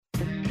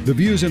The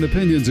views and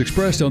opinions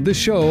expressed on this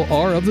show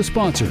are of the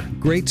sponsor,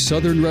 Great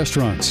Southern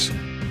Restaurants.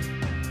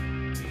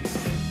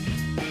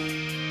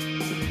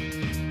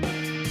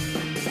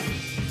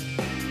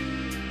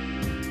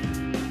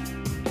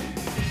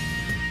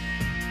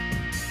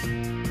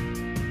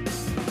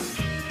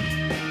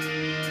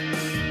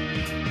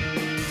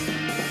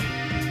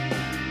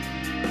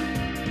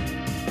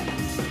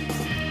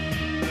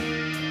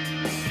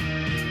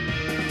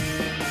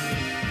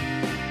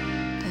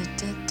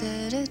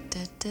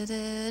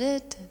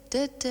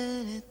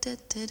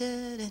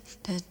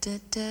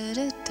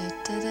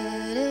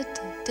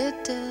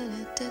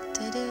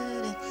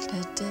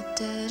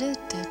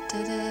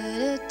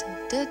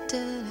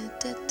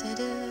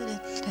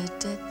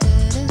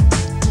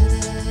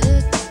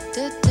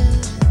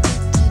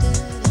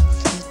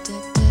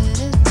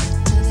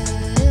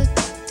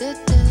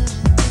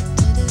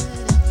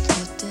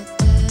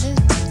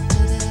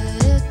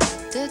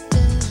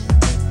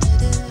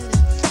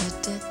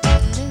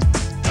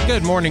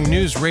 Good morning,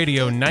 News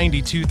Radio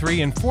 92.3,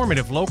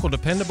 informative, local,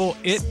 dependable.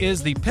 It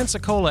is the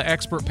Pensacola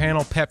Expert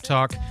Panel Pep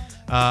Talk.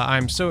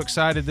 I'm so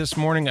excited this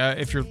morning.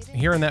 If you're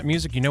hearing that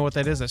music, you know what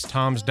that is. That's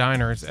Tom's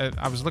Diner.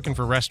 I was looking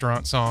for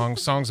restaurant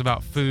songs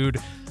about food.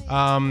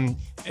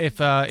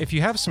 If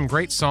you have some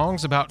great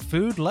songs about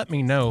food, let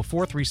me know.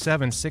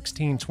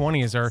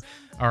 437-1620 is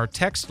our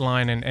text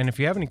line. And if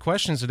you have any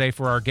questions today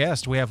for our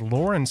guest, we have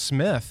Lauren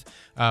Smith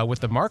with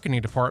the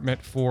marketing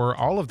department for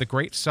all of the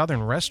Great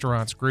Southern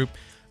Restaurants group.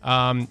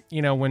 When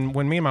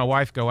me and my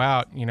wife go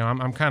out,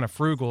 I'm kind of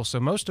frugal. So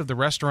most of the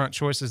restaurant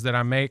choices that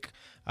I make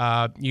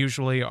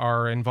usually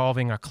are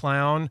involving a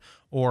clown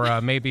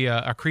or maybe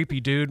a creepy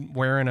dude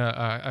wearing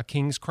a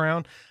king's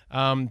crown.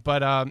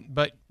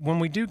 But when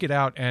we do get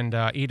out and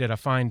eat at a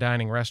fine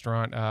dining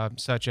restaurant,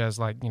 such as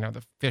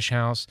the Fish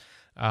House,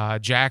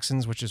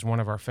 Jackson's, which is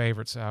one of our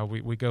favorites,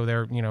 we go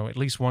there, at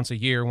least once a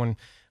year when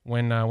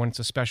it's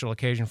a special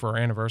occasion for our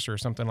anniversary or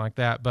something like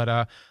that.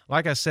 But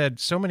like I said,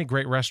 so many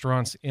great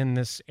restaurants in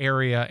this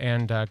area,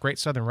 and Great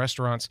Southern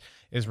Restaurants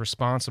is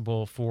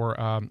responsible for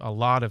a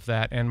lot of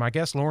that. And my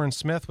guest, Lauren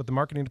Smith with the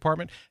marketing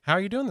department, how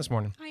are you doing this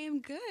morning? I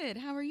am good.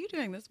 How are you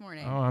doing this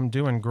morning? Oh, I'm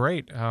doing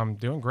great.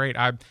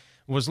 I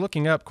was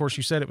looking up, of course,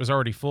 you said it was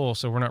already full,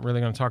 so we're not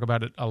really going to talk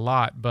about it a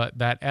lot, but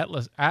that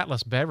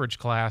Atlas Beverage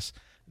class,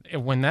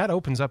 when that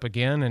opens up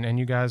again and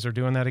you guys are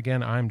doing that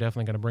again, I'm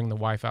definitely going to bring the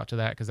wife out to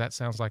that because that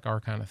sounds like our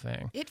kind of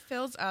thing. It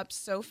fills up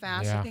so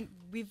fast. Yeah. I think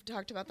we've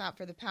talked about that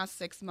for the past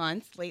 6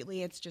 months.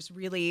 Lately, it's just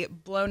really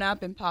blown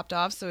up and popped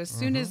off. So as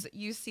soon as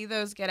you see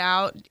those get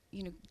out,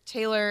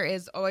 Taylor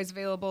is always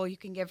available. You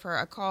can give her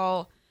a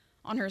call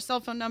on her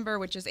cell phone number,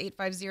 which is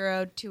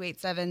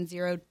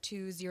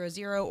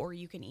 850-287-0200, or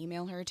you can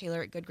email her,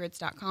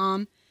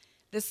 taylor@goodgrits.com.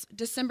 This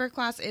December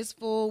class is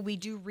full. We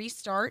do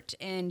restart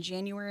in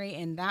January,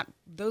 and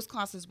those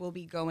classes will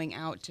be going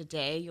out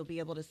today. You'll be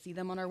able to see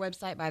them on our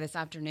website by this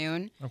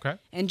afternoon. Okay.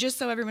 And just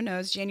so everyone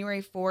knows,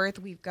 January 4th,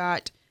 we've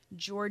got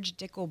George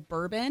Dickel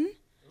Bourbon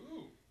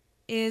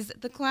is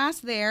the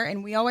class there,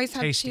 and we always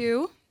have Tasty.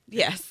 two.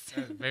 Yes.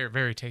 Very,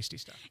 very tasty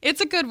stuff.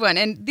 It's a good one,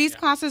 and these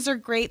classes are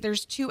great.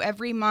 There's 2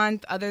 every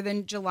month. Other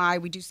than July,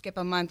 we do skip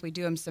a month. We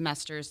do them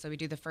semesters, so we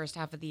do the first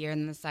half of the year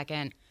and then the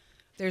second.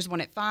 There's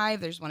one at 5,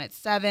 there's one at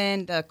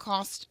 7. The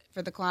cost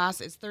for the class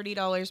is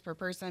 $30 per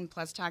person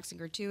plus tax and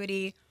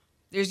gratuity.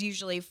 There's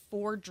usually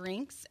 4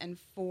 drinks and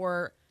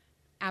 4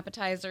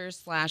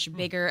 appetizers /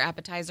 bigger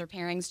appetizer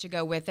pairings to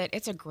go with it.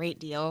 It's a great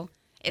deal.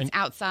 It's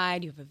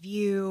outside, you have a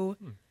view.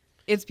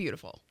 It's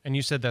beautiful. And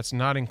you said that's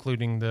not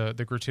including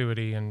the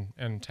gratuity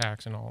and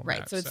tax and all of that.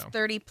 Right, so it's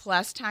 30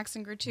 plus tax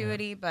and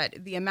gratuity,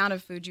 but the amount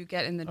of food you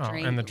get in the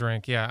drink. And the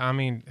drink, yeah. I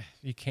mean,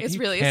 you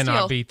really a cannot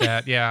steal. beat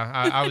that.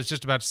 Yeah, I was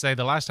just about to say,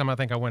 the last time I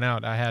think I went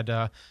out, I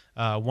had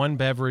one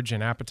beverage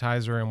and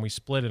appetizer, and we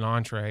split an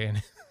entree, and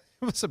it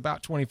was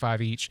about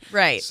 $25 each.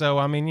 Right. So,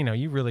 I mean,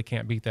 you really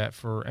can't beat that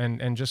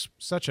and just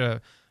such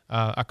a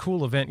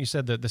cool event. You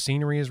said that the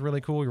scenery is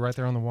really cool. You're right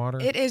there on the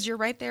water. It is. You're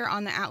right there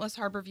on the Atlas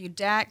Harbor View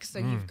deck. So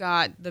you've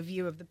got the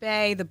view of the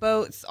bay, the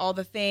boats, all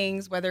the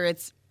things, whether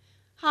it's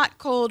hot,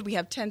 cold. We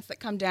have tents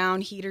that come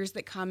down, heaters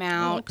that come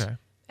out. Oh, okay.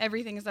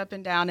 Everything is up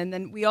and down. And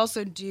then we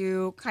also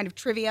do kind of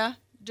trivia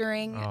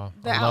during the I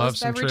love Atlas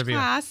some Beverage trivia.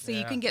 class. So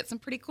you can get some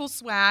pretty cool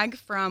swag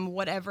from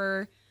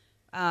whatever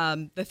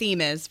the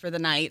theme is for the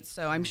night.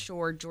 So I'm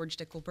sure George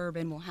Dickel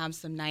Bourbon will have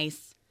some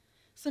nice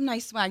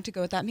swag to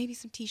go with that. Maybe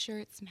some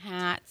T-shirts, some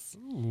hats.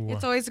 Ooh.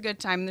 It's always a good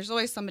time. There's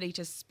always somebody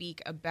to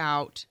speak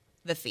about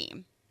the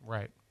theme.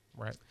 Right.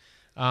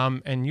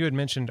 And you had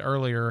mentioned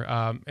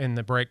earlier in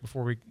the break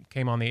before we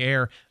came on the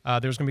air,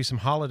 there's going to be some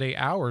holiday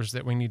hours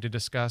that we need to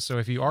discuss. So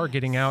if you are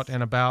getting out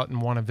and about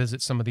and want to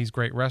visit some of these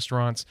great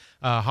restaurants,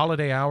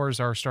 holiday hours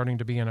are starting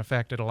to be in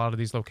effect at a lot of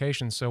these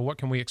locations. So what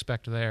can we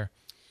expect there?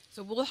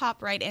 So we'll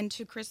hop right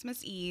into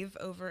Christmas Eve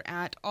over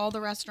at all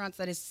the restaurants.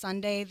 That is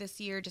Sunday this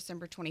year,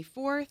 December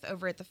 24th,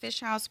 over at the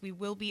Fish House. We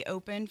will be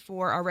open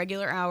for our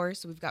regular hours.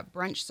 So we've got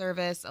brunch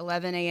service,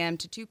 11 a.m.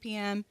 to 2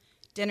 p.m.,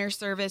 dinner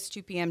service,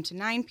 2 p.m. to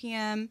 9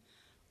 p.m.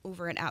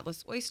 Over at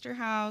Atlas Oyster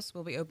House,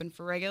 we'll be open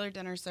for regular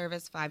dinner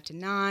service, 5 to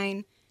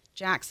 9,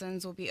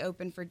 Jackson's will be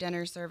open for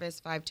dinner service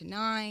 5 to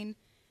 9.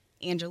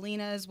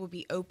 Angelena's will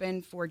be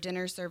open for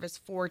dinner service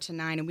 4 to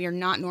 9. And we are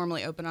not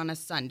normally open on a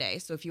Sunday.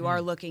 So if you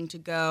are looking to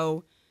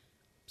go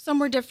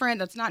somewhere different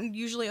that's not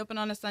usually open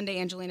on a Sunday,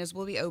 Angelina's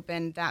will be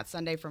open that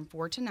Sunday from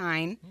 4 to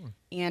 9.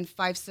 And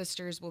Five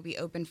Sisters will be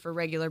open for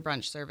regular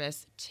brunch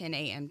service 10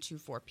 a.m. to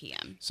 4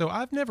 p.m. So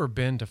I've never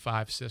been to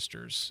Five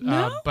Sisters,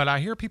 No? but I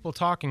hear people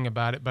talking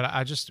about it. But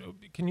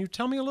can you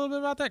tell me a little bit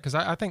about that? Because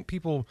I think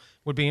people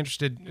would be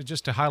interested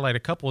just to highlight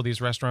a couple of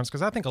these restaurants,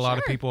 because I think a lot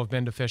of people have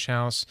been to Fish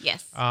House,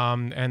 Yes.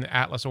 And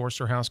Atlas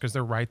Oyster House because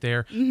they're right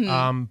there.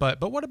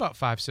 But what about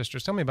Five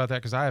Sisters? Tell me about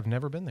that, because I have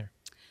never been there.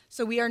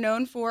 So we are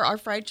known for our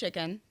fried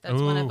chicken.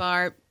 That's one of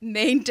our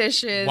main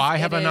dishes. Why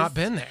have I not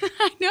been there?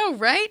 I know,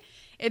 right?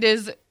 It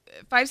is.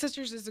 Five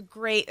Sisters is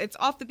it's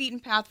off the beaten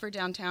path for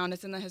downtown.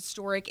 It's in the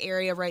historic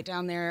area right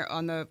down there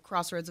on the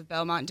crossroads of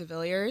Belmont and de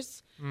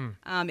Villiers.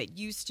 It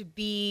used to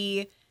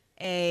be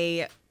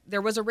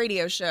there was a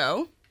radio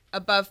show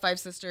above Five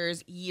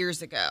Sisters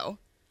years ago.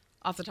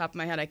 Off the top of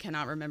my head, I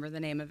cannot remember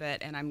the name of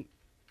it, and I'm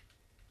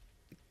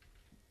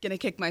going to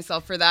kick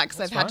myself for that because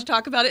I've had to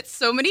talk about it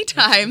so many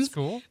times. That's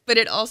cool. But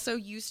it also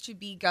used to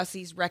be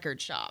Gussie's record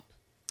shop.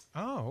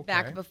 Oh, okay.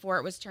 Back before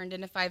it was turned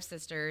into Five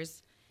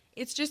Sisters.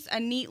 It's just a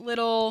neat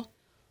little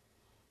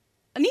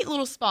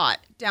spot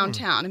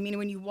downtown. I mean,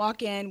 when you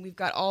walk in, we've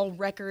got all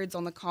records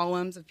on the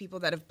columns of people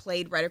that have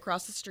played right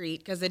across the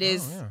street, because it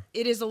is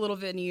a little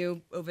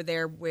venue over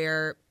there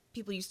where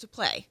people used to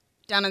play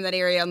down in that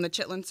area on the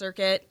Chitlin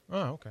Circuit.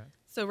 Oh, okay.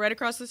 So right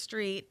across the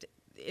street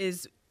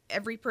is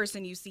every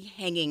person you see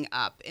hanging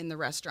up in the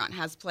restaurant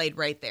has played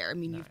right there. I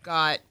mean, You've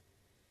got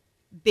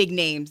big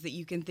names that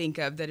you can think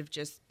of that have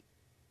just,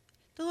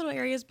 the little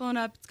area's blown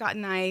up. It's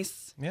gotten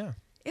nice. Yeah.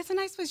 It's a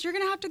nice place. You're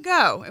going to have to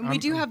go. And we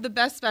do have the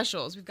best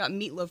specials. We've got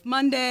Meatloaf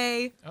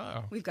Monday.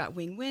 Oh. We've got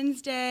Wing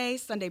Wednesday.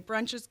 Sunday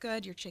brunch is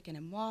good. Your chicken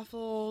and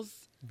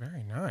waffles.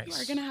 Very nice. You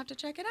are going to have to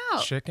check it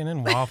out. Chicken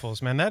and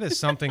waffles. Man, that is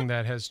something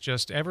that has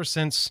just, ever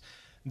since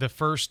the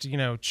first,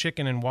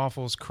 chicken and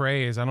waffles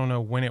craze, I don't know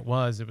when it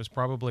was. It was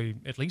probably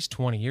at least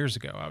 20 years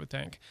ago, I would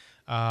think.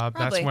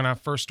 That's when I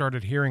first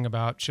started hearing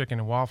about chicken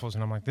and waffles.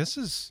 And I'm like, this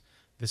is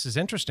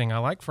interesting. I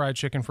like fried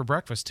chicken for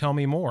breakfast. Tell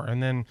me more.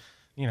 And then,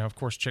 of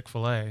course,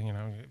 Chick-fil-A,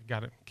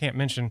 can't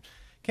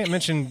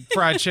mention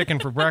fried chicken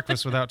for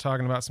breakfast without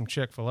talking about some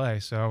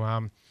Chick-fil-A.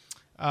 So,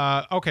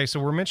 okay, so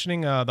we're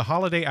mentioning the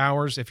holiday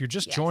hours. If you're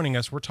just joining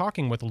us, we're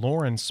talking with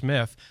Lauren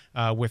Smith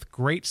with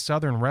Great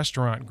Southern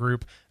Restaurant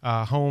Group,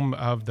 home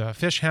of the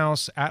Fish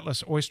House,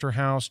 Atlas Oyster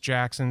House,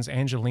 Jackson's,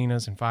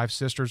 Angelena's, and Five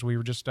Sisters we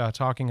were just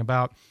talking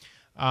about.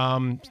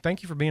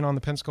 Thank you for being on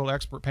the Pensacola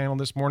Expert Panel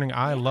this morning.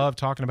 I love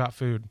talking about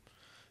food.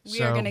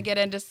 We are going to get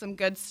into some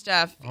good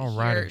stuff here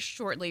Alrighty.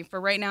 shortly.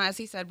 For right now, as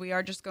he said, we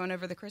are just going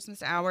over the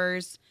Christmas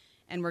hours,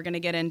 and we're going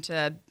to get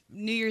into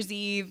New Year's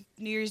Eve,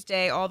 New Year's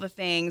Day, all the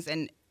things.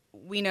 And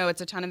we know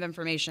it's a ton of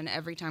information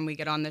every time we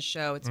get on this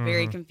show. It's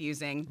very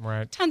confusing.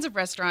 Right. Tons of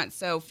restaurants.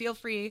 So feel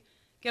free,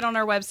 get on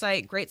our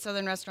website,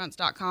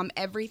 greatsouthernrestaurants.com.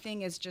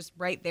 Everything is just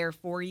right there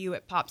for you.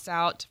 It pops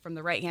out from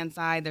the right-hand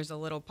side. There's a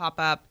little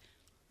pop-up.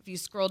 If you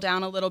scroll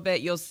down a little bit,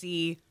 you'll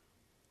see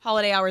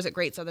holiday hours at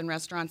Great Southern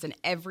Restaurants, and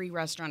every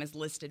restaurant is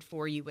listed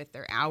for you with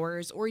their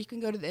hours, or you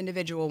can go to the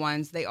individual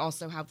ones. They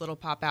also have little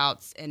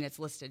pop-outs, and it's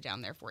listed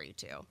down there for you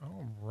too.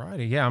 All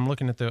righty. Yeah, I'm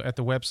looking at the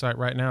website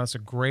right now. It's a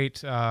great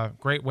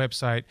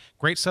website,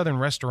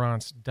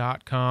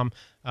 greatsouthernrestaurants.com.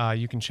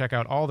 You can check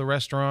out all the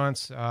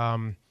restaurants,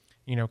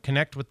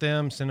 connect with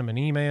them, send them an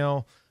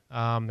email.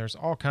 There's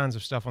all kinds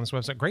of stuff on this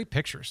website. Great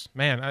pictures.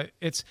 Man,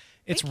 it's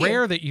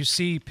rare that you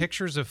see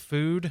pictures of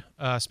food,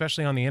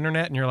 especially on the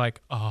internet, and you're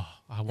like, oh,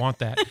 I want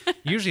that.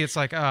 Usually it's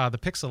like, the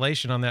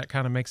pixelation on that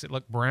kind of makes it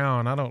look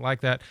brown. I don't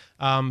like that.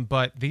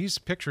 But these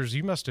pictures,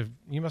 you must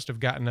have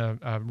gotten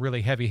a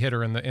really heavy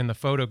hitter in the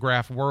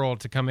photograph world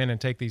to come in and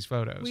take these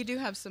photos. We do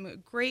have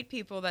some great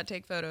people that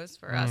take photos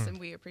for us, and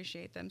we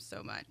appreciate them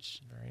so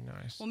much. Very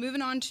nice. Well,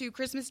 moving on to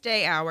Christmas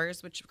Day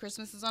hours, which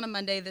Christmas is on a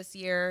Monday this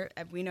year.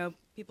 We know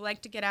people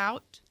like to get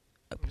out.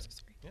 Oh, I'm so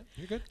sorry. Yeah,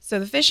 you're good. So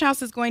the Fish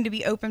House is going to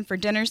be open for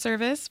dinner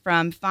service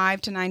from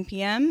 5 to 9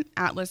 p.m.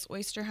 Atlas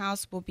Oyster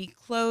House will be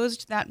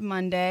closed that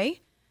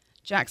Monday.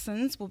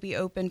 Jackson's will be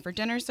open for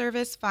dinner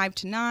service 5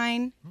 to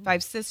 9.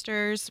 Five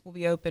Sisters will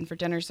be open for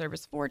dinner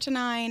service 4 to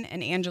 9.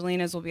 And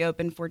Angelena's will be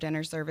open for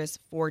dinner service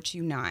 4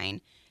 to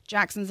 9.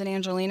 Jackson's and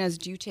Angelena's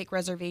do take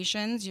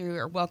reservations. You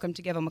are welcome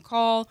to give them a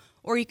call,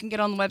 or you can get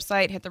on the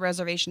website, hit the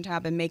reservation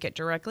tab, and make it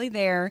directly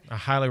there. I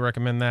highly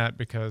recommend that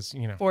because,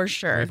 For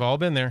sure. we've all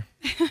been there.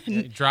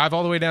 You drive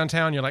all the way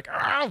downtown, you're like,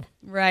 oh!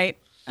 Right.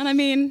 And I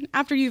mean,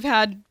 after you've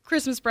had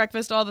Christmas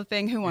breakfast, all the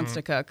thing, who wants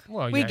to cook?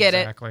 Well, we yeah, get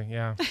exactly.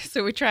 Yeah.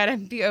 So we try to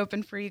be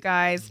open for you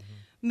guys.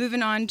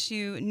 Moving on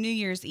to New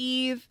Year's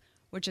Eve,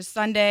 which is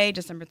Sunday,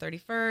 December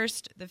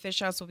 31st. The Fish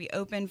House will be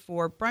open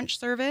for brunch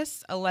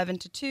service, 11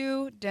 to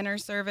 2, dinner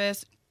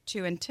service,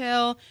 2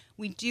 until.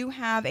 We do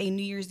have a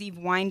New Year's Eve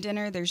wine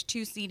dinner. There's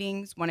 2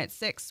 seatings, one at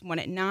 6, one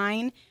at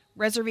 9.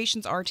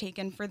 Reservations are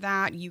taken for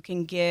that. You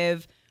can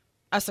give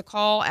us a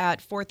call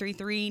at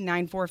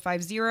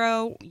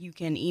 433-9450. You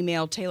can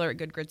email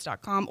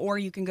taylor@goodgrits.com, or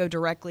you can go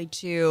directly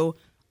to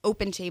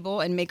Open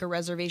Table and make a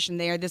reservation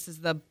there. This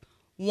is the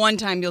one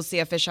time you'll see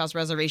a Fish House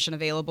reservation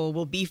available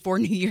will be for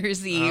New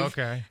Year's Eve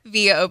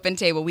via Open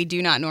Table. We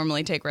do not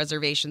normally take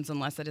reservations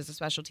unless it is a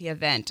specialty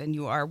event, and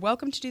you are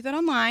welcome to do that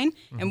online,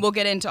 and we'll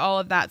get into all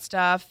of that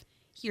stuff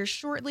here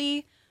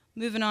shortly.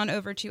 Moving on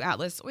over to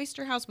Atlas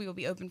Oyster House, we will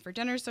be open for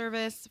dinner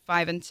service,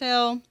 5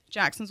 until.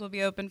 Jackson's will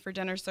be open for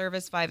dinner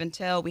service, 5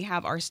 until. We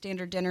have our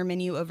standard dinner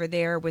menu over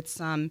there with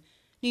some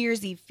New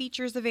Year's Eve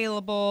features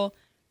available.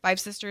 Five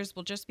Sisters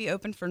will just be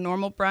open for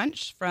normal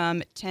brunch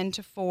from 10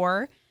 to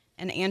 4.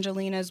 And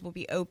Angelena's will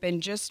be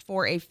open just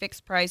for a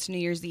fixed price New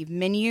Year's Eve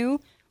menu.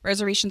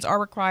 Reservations are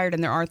required,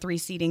 and there are 3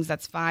 seatings.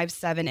 That's 5,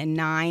 7, and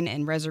 9.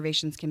 And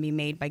reservations can be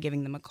made by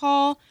giving them a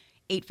call,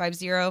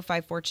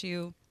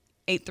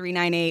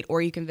 850-542-8398,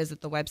 or you can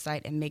visit the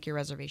website and make your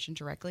reservation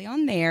directly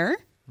on there.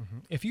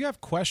 If you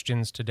have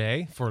questions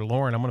today for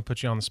Lauren, I'm going to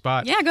put you on the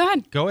spot. Yeah, go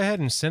ahead. Go ahead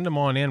and send them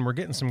on in. We're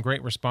getting some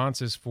great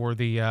responses for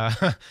the,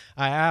 I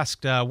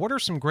asked, what are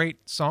some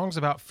great songs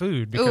about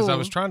food? Because I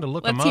was trying to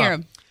look them up. Let's hear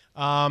them.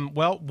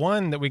 Well,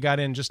 one that we got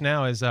in just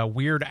now is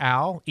Weird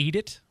Al, Eat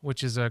It,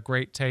 which is a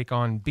great take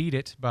on Beat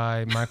It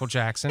by Michael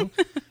Jackson.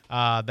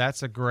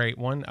 That's a great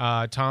one.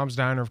 Tom's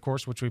Diner, of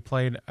course, which we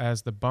played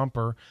as the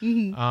bumper.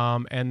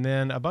 And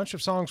then a bunch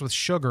of songs with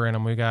sugar in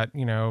them. We got,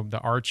 the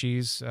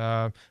Archies,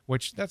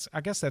 which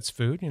I guess that's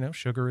food.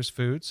 Sugar is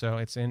food, so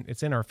it's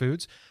in our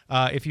foods.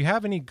 If you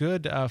have any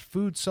good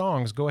food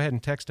songs, go ahead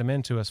and text them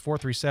in to us,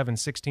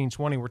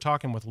 437-1620. We're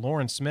talking with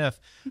Lauren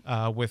Smith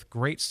with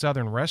Great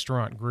Southern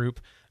Restaurant Group.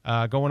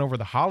 Going over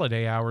the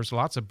holiday hours,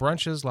 lots of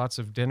brunches, lots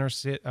of dinner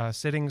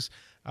sittings.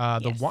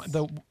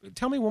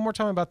 Tell me one more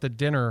time about the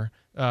dinner,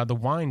 the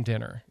wine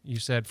dinner you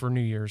said for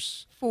New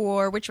Year's.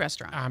 For which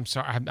restaurant? I'm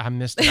sorry, I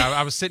missed it.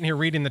 I was sitting here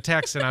reading the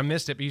text and I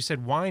missed it, but you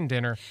said wine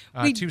dinner,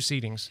 2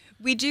 seatings.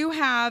 We do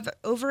have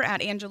over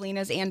at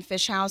Angelena's and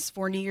Fish House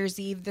for New Year's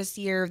Eve this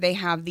year, they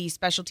have the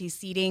specialty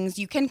seatings.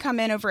 You can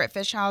come in over at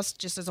Fish House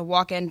just as a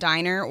walk-in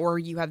diner, or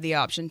you have the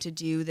option to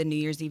do the New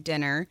Year's Eve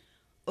dinner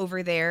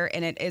over there,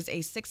 and it is a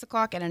 6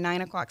 o'clock and a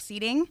 9 o'clock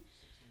seating.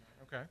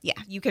 Okay. Yeah,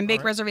 you can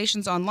make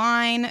reservations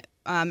online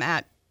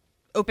at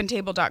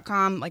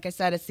opentable.com. Like I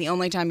said, it's the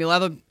only time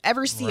you'll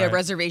ever see a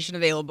reservation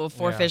available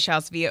for Fish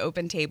House via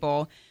Open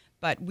Table.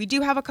 But we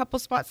do have a couple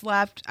spots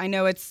left. I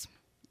know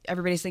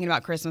everybody's thinking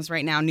about Christmas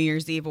right now. New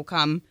Year's Eve will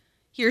come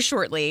here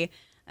shortly.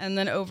 And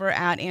then over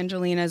at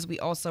Angelena's, we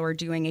also are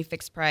doing a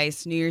fixed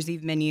price New Year's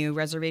Eve menu,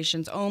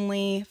 reservations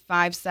only,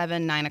 5,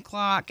 7, 9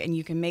 o'clock, and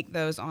you can make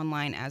those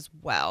online as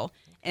well.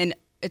 And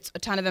it's a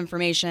ton of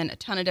information, a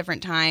ton of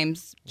different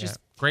times.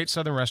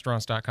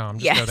 GreatSouthernRestaurants.com.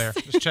 Just go there.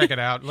 Just check it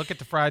out. Look at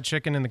the fried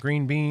chicken and the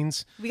green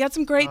beans. We got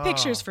some great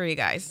pictures for you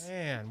guys.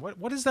 Man,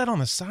 what is that on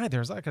the side?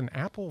 There's like an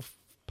apple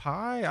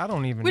pie? I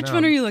don't even know. Which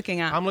one are you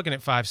looking at? I'm looking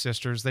at Five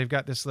Sisters. They've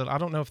got this little, I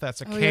don't know if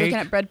that's a cake. You're looking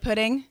at bread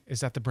pudding?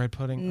 Is that the bread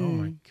pudding? Oh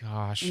my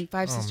gosh. And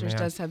Five Sisters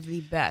does have the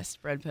best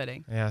bread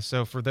pudding. Yeah,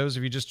 so for those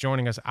of you just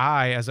joining us,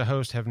 I, as a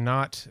host, have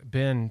not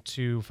been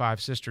to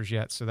Five Sisters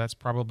yet, so that's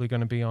probably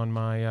going to be on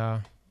my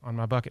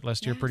bucket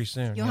list here pretty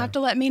soon. You'll have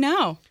to let me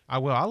know. I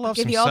will. I love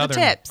give some you all Southern.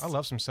 the tips. I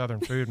love some Southern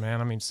food,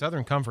 man. I mean,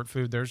 Southern comfort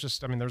food.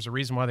 There's a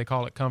reason why they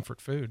call it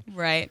comfort food.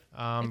 Right.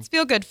 It's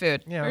feel good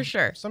food for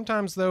sure.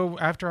 Sometimes though,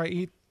 after I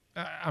eat,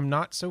 I'm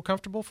not so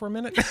comfortable for a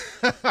minute.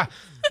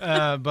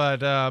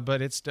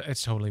 but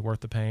it's totally worth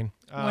the pain.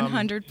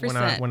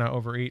 100%. When I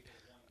overeat.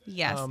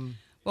 Yes.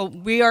 Well,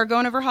 we are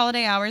going over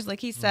holiday hours, like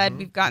he said.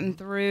 We've gotten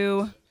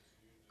through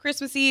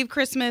Christmas Eve,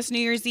 Christmas, New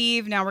Year's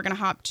Eve. Now we're going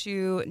to hop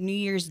to New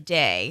Year's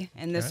Day,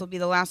 and this will be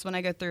the last one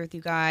I go through with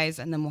you guys,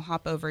 and then we'll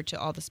hop over to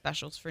all the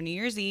specials for New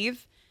Year's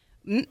Eve.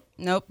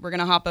 Nope, we're going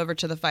to hop over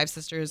to the Five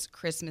Sisters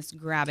Christmas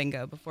Grab and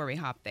Go before we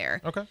hop there.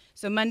 Okay.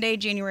 So Monday,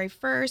 January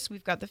 1st,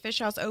 we've got the Fish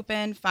House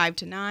open 5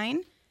 to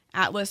 9.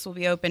 Atlas will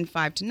be open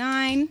 5 to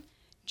 9.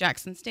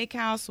 Jackson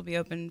Steakhouse will be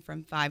open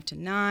from 5 to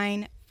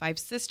 9. Five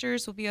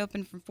Sisters will be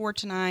open from 4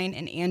 to 9,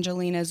 and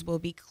Angelena's will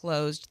be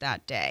closed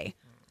that day.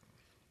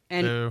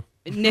 And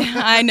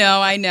I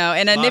know.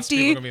 And a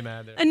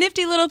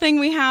nifty little thing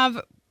we have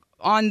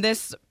on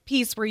this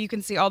piece where you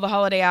can see all the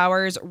holiday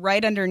hours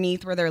right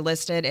underneath where they're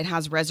listed. It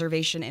has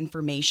reservation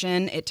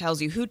information. It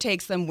tells you who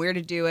takes them, where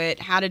to do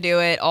it, how to do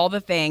it, all the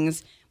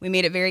things. We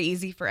made it very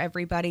easy for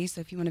everybody.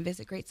 So if you want to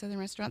visit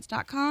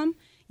GreatSouthernRestaurants.com,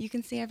 you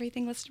can see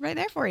everything listed right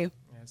there for you.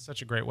 It's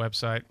such a great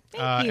website.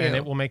 Thank you. And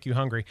it will make you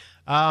hungry.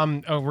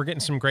 We're getting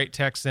some great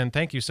texts in.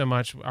 Thank you so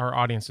much. Our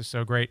audience is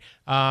so great.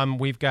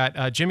 We've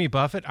got Jimmy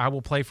Buffett, I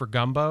Will Play for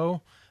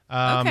Gumbo.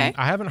 Okay.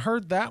 I haven't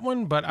heard that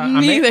one, but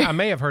I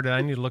may have heard it.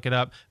 I need to look it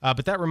up.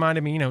 But that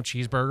reminded me,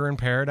 Cheeseburger in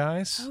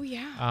Paradise. Oh,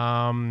 yeah.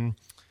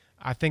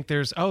 I think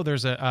there's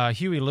a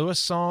Huey Lewis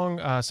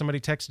song. Somebody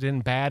texted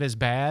in Bad is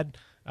Bad.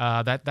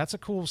 That's a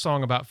cool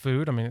song about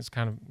food. I mean, it's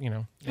kind of,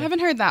 I haven't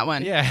heard that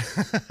one. Yeah.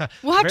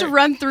 We'll have to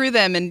run through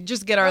them and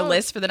just get our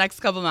list for the next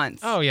couple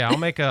months. Oh yeah, I'll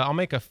make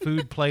a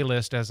food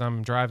playlist as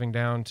I'm driving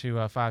down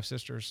to Five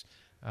Sisters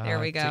There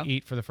we go. To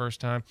eat for the first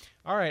time.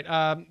 All right.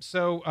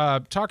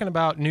 So talking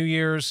about New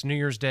Year's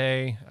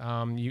Day,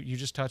 you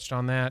just touched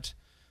on that.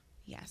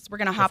 Yes, we're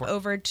going to hop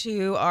over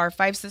to our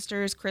Five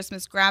Sisters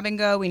Christmas Grab and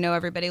Go. We know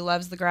everybody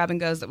loves the grab and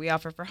goes that we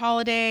offer for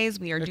holidays.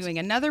 We are doing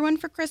another one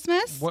for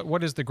Christmas.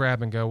 What is the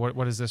grab and go?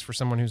 What is this for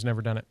someone who's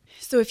never done it?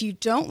 So if you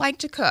don't like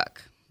to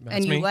cook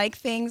and you me. like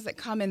things that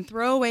come in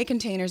throwaway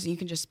containers and you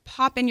can just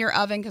pop in your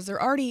oven because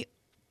they're already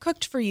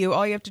cooked for you,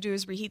 all you have to do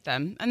is reheat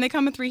them. And they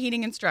come with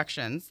reheating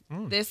instructions.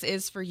 This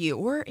is for you.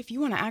 Or if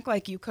you want to act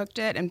like you cooked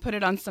it and put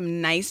it on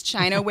some nice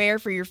Chinaware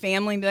for your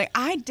family and be like,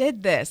 I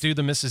did this. Do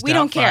the Mrs. We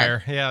don't Doubtfire.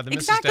 care. Yeah, the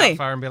Exactly. Mrs.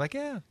 Doubtfire and be like,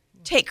 yeah.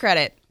 Take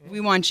credit.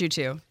 We want you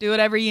to. Do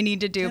whatever you need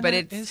to do, but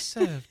Dinner is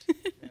served.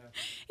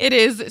 it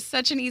is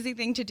such an easy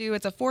thing to do.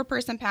 It's a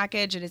 4-person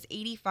package. It is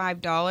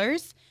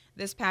 $85.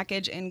 This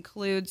package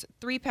includes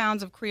 3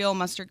 pounds of Creole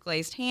mustard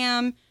glazed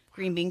ham,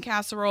 green bean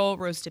casserole,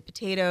 roasted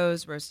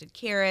potatoes, roasted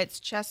carrots,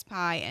 chess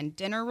pie, and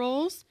dinner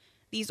rolls.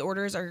 These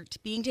orders are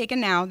being taken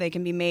now. They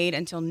can be made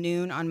until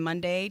noon on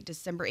Monday,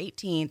 December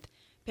 18th.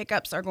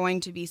 Pickups are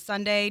going to be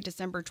Sunday,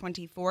 December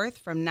 24th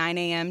from 9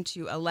 a.m.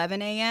 to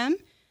 11 a.m.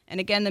 And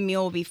again, the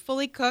meal will be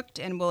fully cooked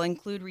and will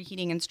include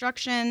reheating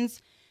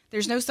instructions.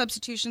 There's no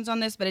substitutions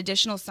on this, but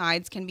additional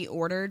sides can be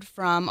ordered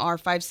from our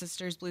Five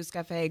Sisters Blues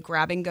Cafe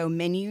Grab and Go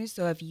menu.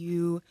 So if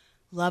you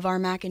love our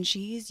mac and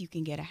cheese, you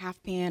can get a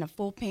half pan, a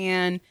full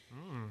pan,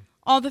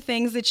 all the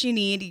things that you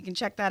need. You can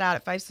check that out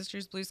at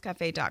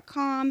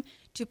fivesistersbluescafe.com.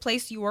 To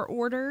place your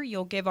order,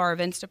 you'll give our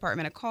events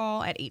department a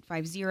call at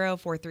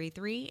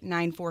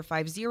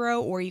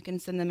 850-433-9450, or you can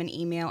send them an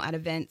email at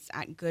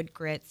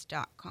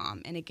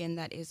events@goodgrits.com. And again,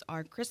 that is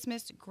our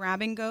Christmas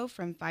Grab and Go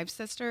from Five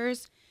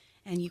Sisters,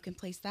 and you can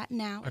place that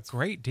now. A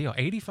great deal.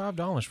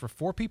 $85 for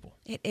 4 people.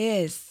 It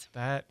is.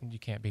 That, you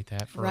can't beat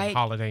that for Right. a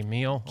holiday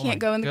meal. Can't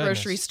go in the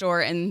grocery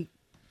store and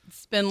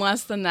spend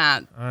less than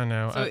that. I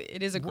know. So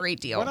it is a great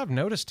deal. What I've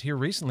noticed here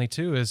recently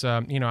too is,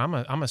 I'm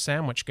a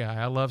sandwich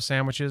guy. I love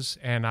sandwiches,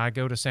 and I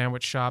go to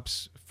sandwich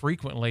shops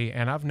frequently.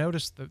 And I've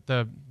noticed that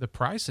the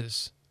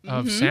prices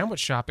of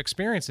sandwich shop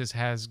experiences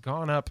has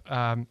gone up.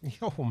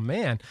 Oh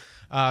man!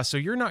 So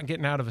you're not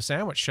getting out of a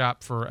sandwich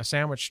shop for a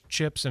sandwich,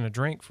 chips, and a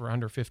drink for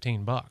under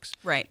 $15.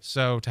 Right.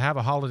 So to have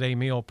a holiday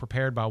meal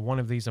prepared by one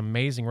of these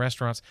amazing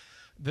restaurants.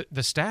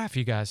 The staff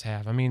you guys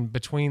have, I mean,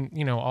 between,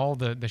 all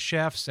the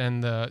chefs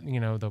and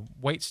the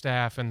wait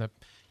staff and the,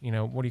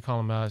 what do you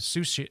call them,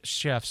 sous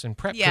chefs and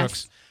prep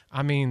cooks.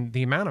 I mean,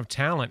 the amount of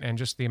talent and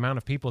just the amount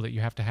of people that you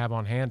have to have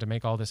on hand to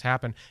make all this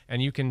happen, and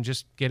you can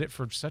just get it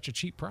for such a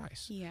cheap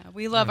price. Yeah,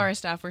 we love our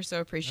staff. We're so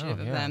appreciative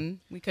of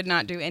them. We could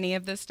not do any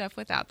of this stuff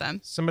without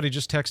them. Somebody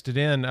just texted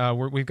in.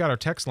 We've got our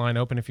text line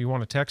open if you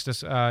want to text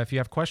us. If you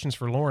have questions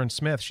for Lauren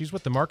Smith, she's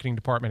with the marketing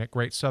department at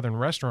Great Southern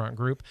Restaurant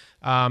Group.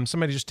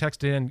 Somebody just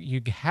texted in,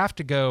 you have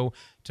to go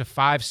to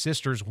Five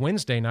Sisters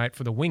Wednesday night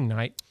for the wing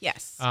night.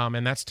 Yes.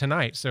 And that's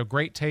tonight. So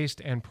great taste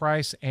and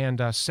price,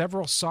 and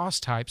several sauce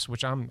types,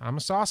 which I'm a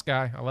sauce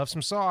guy. I love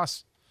some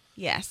sauce.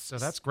 Yes. So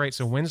that's great.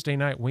 So Wednesday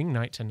night, wing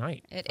night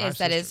tonight. It Five is.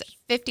 That is Sisters.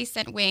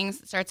 50-cent wings.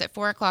 It starts at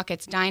 4 o'clock.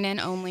 It's dine-in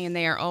only, and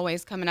they are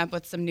always coming up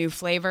with some new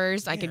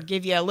flavors. I could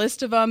give you a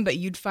list of them, but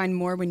you'd find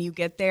more when you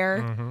get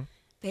there.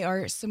 They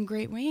are some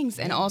great wings.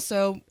 And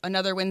also,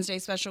 another Wednesday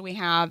special we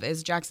have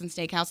is Jackson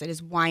Steakhouse. It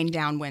is Wine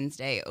Down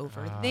Wednesday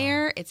over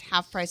there. It's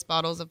half-price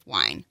bottles of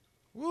wine.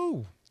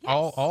 Woo. Yes.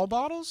 All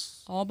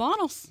bottles? All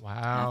bottles. Wow.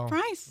 Half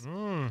price.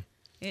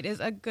 It is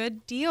a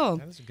good deal.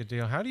 That is a good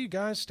deal. How do you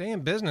guys stay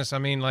in business? I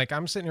mean, like,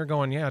 I'm sitting here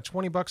going,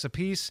 $20 a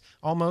piece,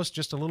 almost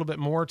just a little bit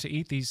more to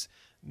eat these,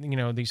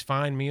 these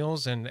fine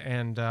meals and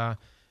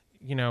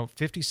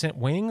 50-cent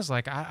wings.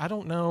 Like, I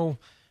don't know.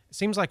 It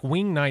seems like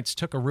wing nights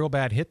took a real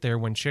bad hit there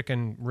when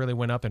chicken really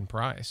went up in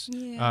price.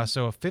 Yeah.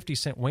 So a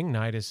 50-cent wing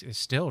night is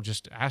still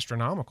just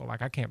astronomical.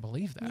 Like, I can't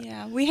believe that.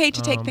 Yeah, we hate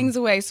to take things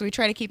away, so we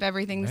try to keep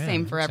everything the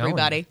same for I'm telling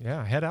everybody. you.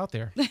 Yeah, head out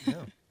there.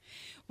 Yeah.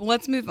 Well,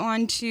 let's move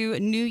on to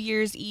New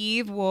Year's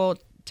Eve. We'll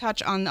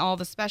touch on all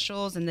the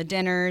specials and the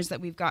dinners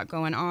that we've got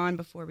going on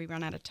before we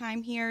run out of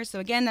time here. So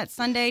again, that's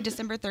Sunday,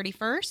 December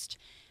 31st.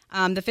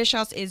 The Fish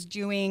House is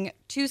doing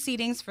 2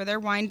 seatings for their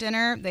wine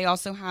dinner. They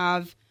also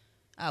have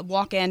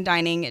walk-in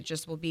dining. It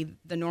just will be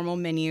the normal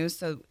menu.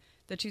 So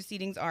the 2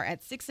 seatings are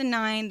at 6 and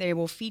 9. They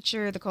will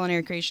feature the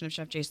culinary creation of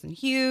Chef Jason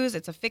Hughes.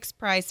 It's a fixed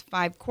price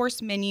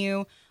 5-course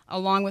menu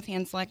along with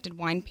hand-selected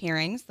wine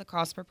pairings. The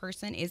cost per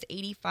person is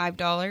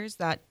 $85.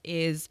 That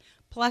is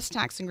plus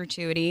tax and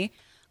gratuity.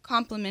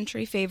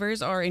 Complimentary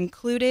favors are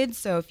included.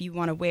 So if you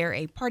want to wear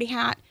a party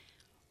hat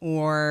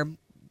or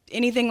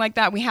anything like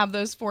that, we have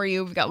those for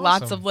you. We've got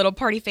lots of little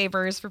party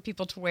favors for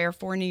people to wear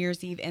for New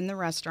Year's Eve in the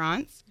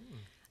restaurants.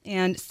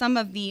 And some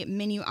of the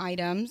menu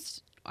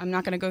items, I'm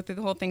not going to go through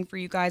the whole thing for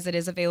you guys. It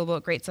is available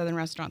at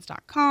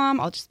greatsouthernrestaurants.com.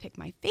 I'll just pick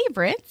my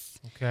favorites.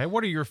 Okay.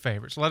 What are your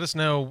favorites? Let us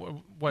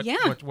know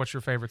what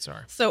your favorites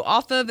are. So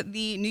off of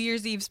the New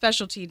Year's Eve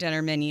specialty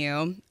dinner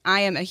menu,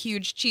 I am a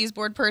huge cheese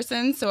board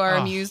person. So our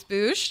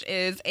amuse-bouche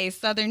is a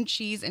Southern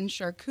cheese and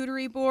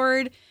charcuterie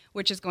board,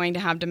 which is going to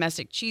have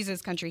domestic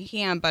cheeses, country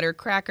ham, butter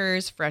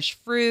crackers, fresh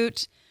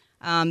fruit,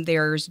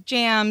 There's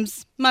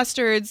jams,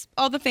 mustards,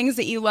 all the things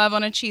that you love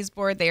on a cheese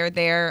board. They are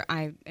there.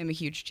 I am a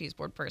huge cheese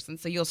board person.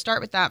 So you'll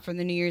start with that for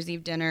the New Year's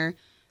Eve dinner.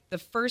 The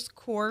first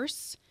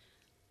course,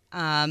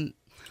 it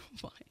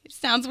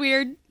sounds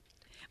weird.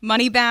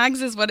 Money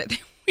bags is what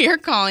we are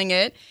calling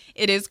it.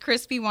 It is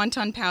crispy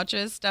wonton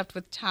pouches stuffed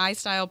with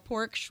Thai-style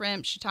pork,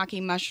 shrimp,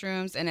 shiitake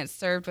mushrooms, and it's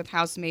served with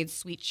house-made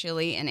sweet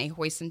chili and a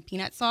hoisin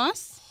peanut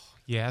sauce.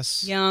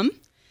 Yes. Yum.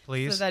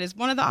 Please. So that is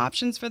one of the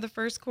options for the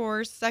first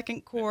course.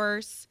 Second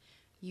course,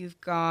 you've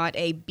got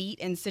a beet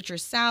and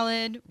citrus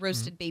salad,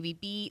 roasted baby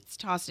beets,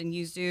 tossed in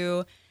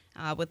yuzu,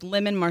 with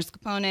lemon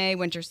mascarpone,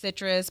 winter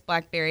citrus,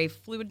 blackberry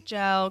fluid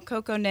gel,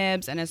 cocoa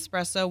nibs, and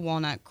espresso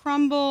walnut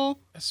crumble.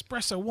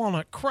 Espresso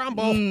walnut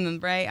crumble.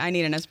 Right? I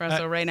need an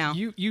espresso right now.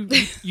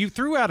 You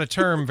threw out a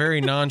term very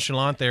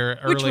nonchalant there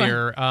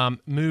earlier.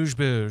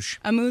 Mouche-bouche.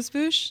 A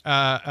mousse-bouche?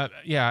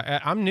 Yeah,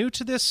 I'm new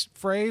to this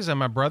phrase, and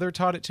my brother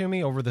taught it to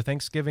me over the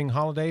Thanksgiving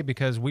holiday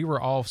because we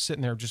were all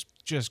sitting there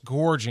just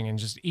gorging and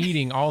just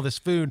eating all this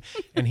food,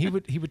 and he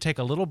would take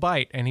a little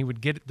bite, and he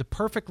would get the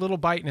perfect little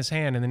bite in his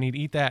hand, and then he'd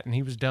eat that, and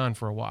he was done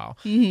for a while.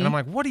 Mm-hmm. And I'm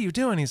like, what are you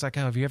doing? He's like,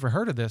 oh, have you ever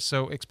heard of this?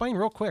 So explain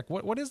real quick.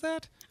 What is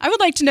that? I would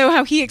like to know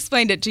how he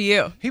explained it to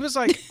you. He was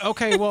like,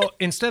 okay, well,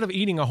 instead of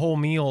eating a whole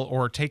meal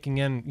or taking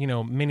in,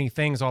 many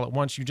things all at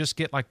once, you just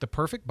get like the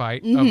perfect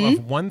bite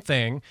of one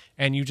thing,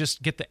 and you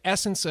just get the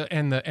essence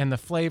and the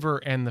flavor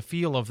and the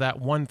feel of that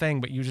one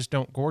thing, but you just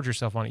don't gorge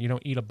yourself on it. You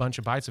don't eat a bunch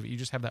of bites of it. You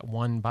just have that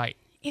one bite.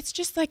 It's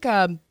just like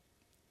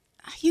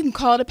you can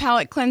call it a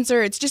palate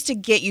cleanser. It's just to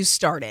get you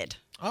started.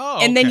 Oh,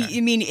 and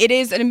okay. then, it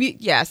is,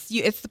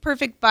 it's the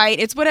perfect bite.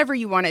 It's whatever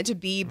you want it to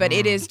be, but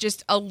it is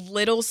just a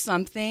little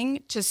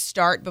something to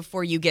start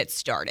before you get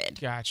started.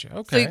 Gotcha.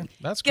 Okay. So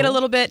that's get cool. a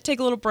little bit, take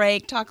a little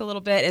break, talk a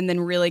little bit, and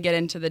then really get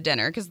into the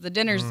dinner. Because the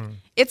dinner's,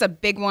 it's a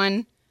big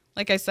one.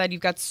 Like I said,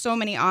 you've got so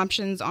many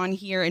options on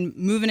here, and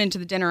moving into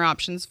the dinner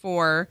options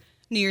for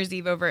New Year's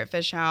Eve over at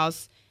Fish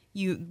House.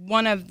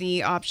 One of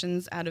the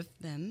options out of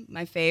them,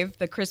 my fave,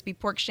 the crispy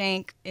pork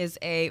shank, is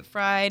a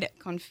fried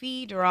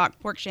confit de roc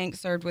pork shank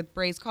served with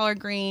braised collard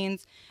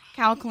greens,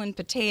 calculain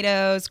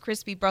potatoes,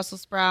 crispy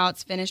Brussels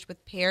sprouts, finished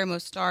with pear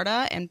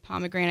mostarda and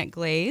pomegranate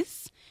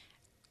glaze.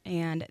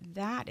 And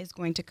that is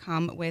going to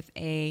come with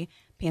a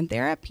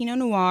Panthera Pinot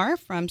Noir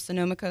from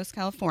Sonoma Coast,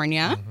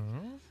 California.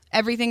 Mm-hmm.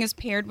 Everything is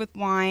paired with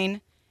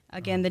wine.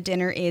 Again, the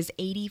dinner is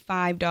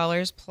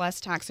 $85 plus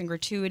tax and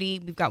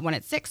gratuity. We've got one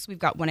at 6. We've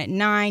got one at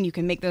 9. You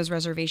can make those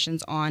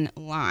reservations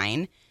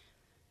online.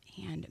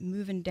 And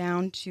moving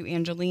down to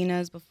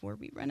Angelena's before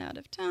we run out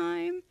of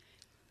time.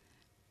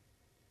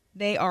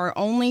 They are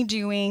only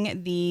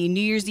doing the New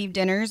Year's Eve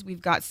dinners.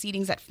 We've got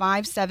seatings at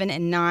 5, 7,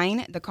 and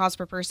 9. The cost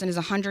per person is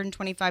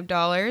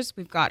 $125.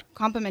 We've got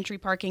complimentary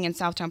parking in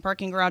Southtown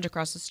Parking Garage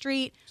across the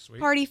street.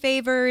 Sweet. Party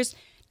favors.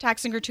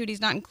 Tax and gratuity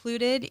is not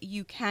included.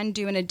 You can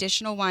do an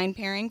additional wine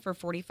pairing for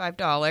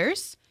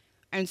 $45.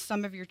 And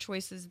some of your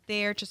choices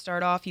there to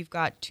start off, you've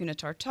got tuna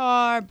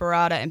tartare,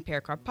 burrata and pear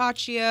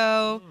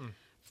carpaccio,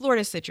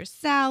 Florida citrus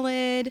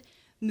salad.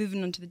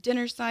 Moving on to the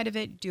dinner side of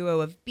it,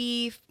 duo of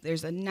beef.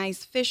 There's a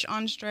nice fish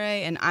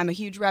entree, and I'm a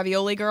huge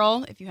ravioli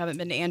girl. If you haven't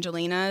been to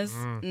Angelina's,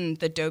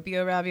 the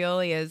doppio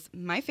ravioli is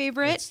my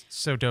favorite. It's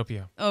so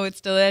doppio. Oh,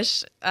 it's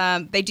delish.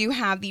 They do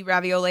have the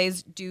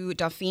ravioles du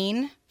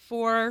Dauphine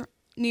for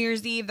New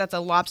Year's Eve. That's a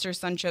lobster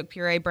sunchoke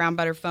puree, brown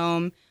butter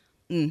foam.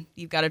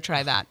 You've got to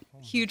try that.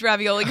 Huge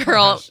ravioli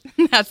girl.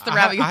 That's the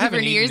ravioli for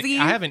New Year's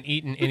Eve. I haven't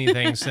eaten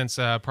anything since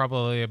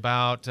probably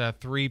about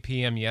 3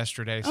 p.m.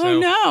 yesterday. So oh,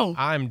 no.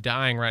 I'm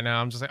dying right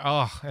now. I'm just like,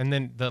 oh. And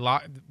then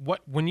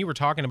when you were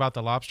talking about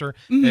the lobster,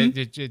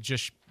 it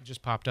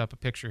just popped up a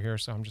picture here.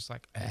 So I'm just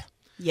like, eh.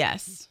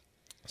 Yes.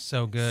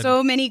 So good.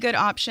 So many good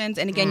options.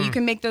 And again, you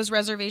can make those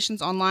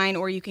reservations online,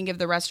 or you can give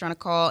the restaurant a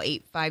call,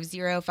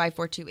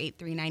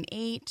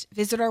 850-542-8398.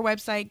 Visit our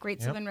website,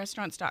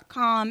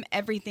 greatsouthernrestaurants.com.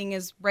 Everything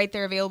is right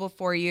there available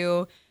for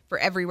you for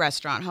every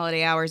restaurant.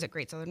 Holiday hours at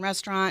Great Southern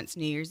Restaurants,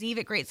 New Year's Eve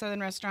at Great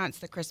Southern Restaurants,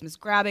 the Christmas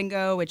Grab and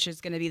Go, which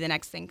is going to be the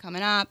next thing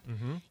coming up.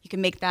 You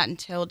can make that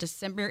until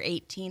December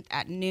 18th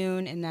at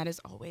noon, and that is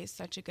always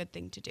such a good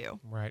thing to do.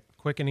 Right.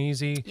 Quick and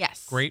easy.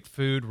 Yes. Great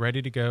food,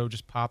 ready to go.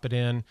 Just pop it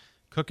in.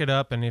 Cook it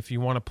up, and if you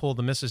want to pull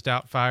the Mrs.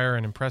 Doubtfire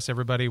and impress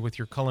everybody with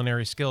your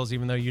culinary skills,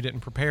 even though you didn't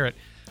prepare it,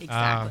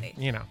 exactly.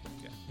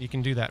 You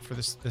can do that for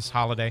this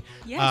holiday.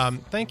 Yes.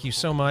 Thank you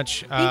so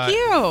much. Thank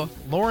you.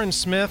 Lauren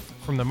Smith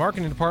from the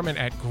marketing department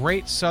at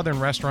Great Southern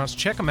Restaurants.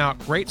 Check them out,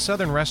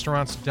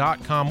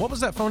 greatsouthernrestaurants.com. What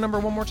was that phone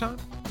number one more time?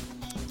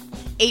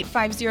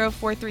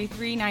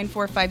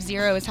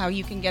 850-433-9450 is how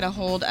you can get a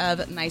hold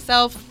of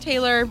myself,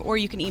 Taylor, or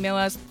you can email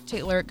us,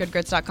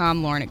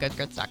 Taylor@goodgrits.com,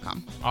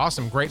 Lauren@goodgrits.com.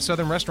 Awesome.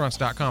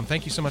 GreatSouthernRestaurants.com.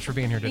 Thank you so much for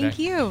being here today. Thank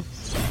you.